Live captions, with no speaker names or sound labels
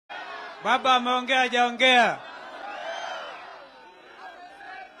Baba ameongea hajaongea.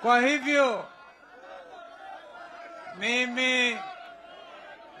 Kwa hivyo mimi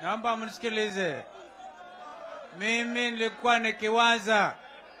naomba mnisikilize. Mimi nilikuwa nikiwaza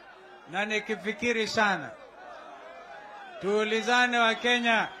na nikifikiri sana. Tuulizane wa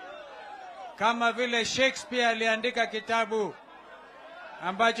Kenya, kama vile Shakespeare aliandika kitabu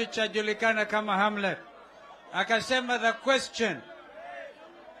ambacho chajulikana kama Hamlet. Akasema the question,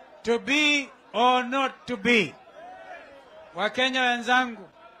 to be or not to be. Wa Kenya wenzangu,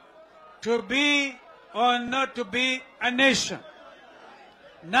 to be or not to be a nation.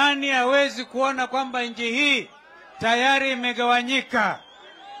 Nani hawezi kuona kwamba nchi hii tayari imegawanyika?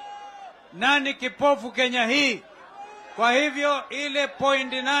 Nani kipofu Kenya hii? Kwa hivyo ile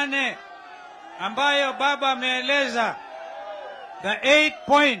point 8 ambayo baba ameeleza, the 8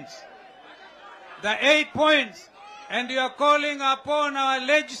 points, and you are calling upon our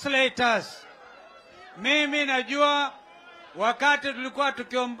legislators. Mimi najua wakati tulikuwa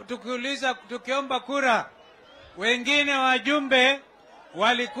tukiomba kura, wengine wajumbe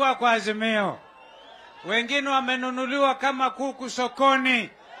walikuwa kwa Azimio, wengine wamenunuliwa kama kuku sokoni.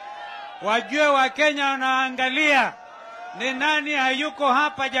 Wajue wa Kenya wanaangalia ni nani hayuko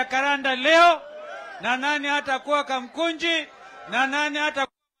hapa Jacaranda leo, na nani hatakuwa Kamkunji, na nani hata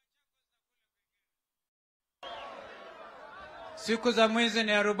siku za mwizi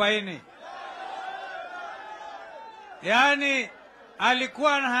ni 40. Yaani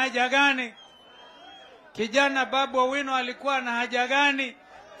alikuwa na haja gani kijana Babu Owino, alikuwa na haja gani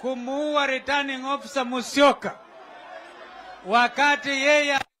kumuua returning officer Musyoka wakati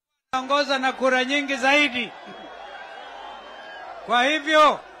yeye anaongoza na kura nyingi zaidi? Kwa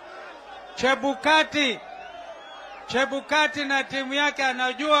hivyo Chebukati na timu yake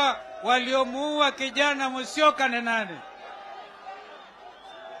anajua waliomuua kijana Musyoka ni nani.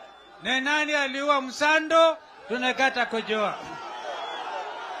 Ni nani aliua Msando? Tunataka kujua.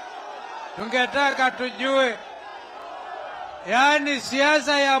 Tungetaka tujue. Yaani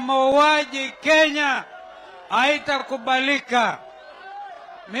siasa ya mauaji Kenya haitakubalika.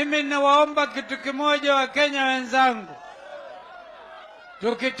 Mimi nawaomba kitu kimoja wa Kenya wenzangu.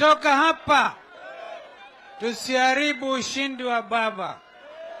 Tukitoka hapa, tusiharibu ushindi wa baba.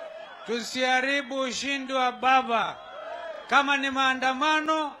 Tusiharibu ushindi wa baba. Kama ni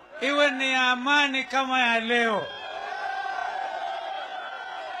maandamano, iwe ni amani kama ya leo.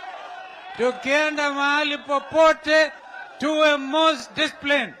 Tukienda mahali popote, tuwe most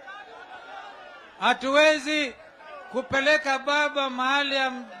disciplined. Hatuwezi kupeleka baba mahali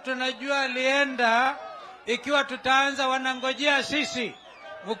tunajua alienda, ikiwa tutaanza wanangojea sisi.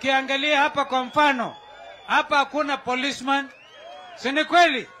 Ukiangalia hapa kwa mfano, hapa hakuna policeman. Si ni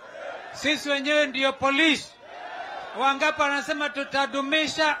kweli? Sisi wenyewe ndiyo polisi. Wangapi wanasema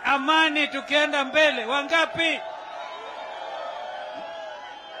tutadumisha amani tukienda mbele? Wangapi?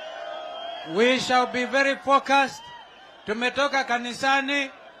 We shall be very focused. Tumetoka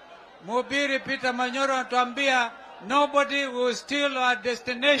kanisani, mhubiri Peter Manyoro anatuambia nobody will steal our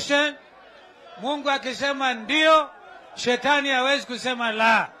destination. Mungu akisema ndio, shetani hawezi kusema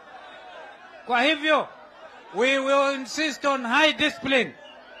la. Kwa hivyo we will insist on high discipline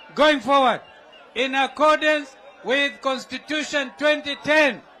going forward in accordance with Constitution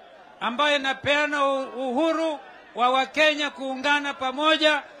 2010 ambayo inapeana uhuru wa Wakenya kuungana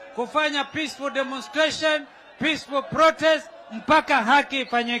pamoja, kufanya peaceful demonstration, peaceful protest mpaka haki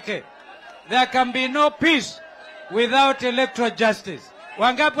ifanyike. There can be no peace without electoral justice.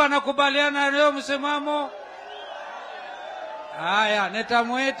 Wangapi wanakubaliana leo msimamo? Haya,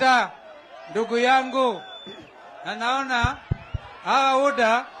 nitamuita ndugu yangu. Na naona hawa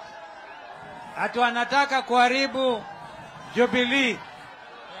UDA atu wanataka kuharibu Jubilee.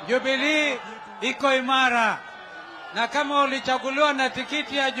 Jubilee iko imara. Na kama ulichaguliwa na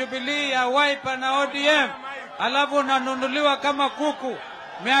tikiti ya Jubilee ya Wiper na ODM, alafu unanunuliwa kama kuku,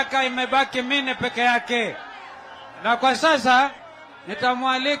 miaka imebaki 4 peke yake. Na kwa sasa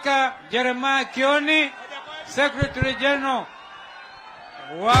nitamwalika Jeremiah Kioni, Secretary General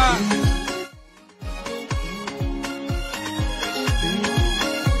wa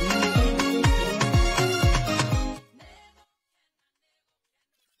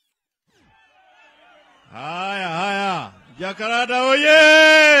Haya. Jacaranda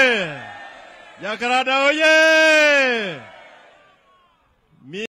oye! Jacaranda oye!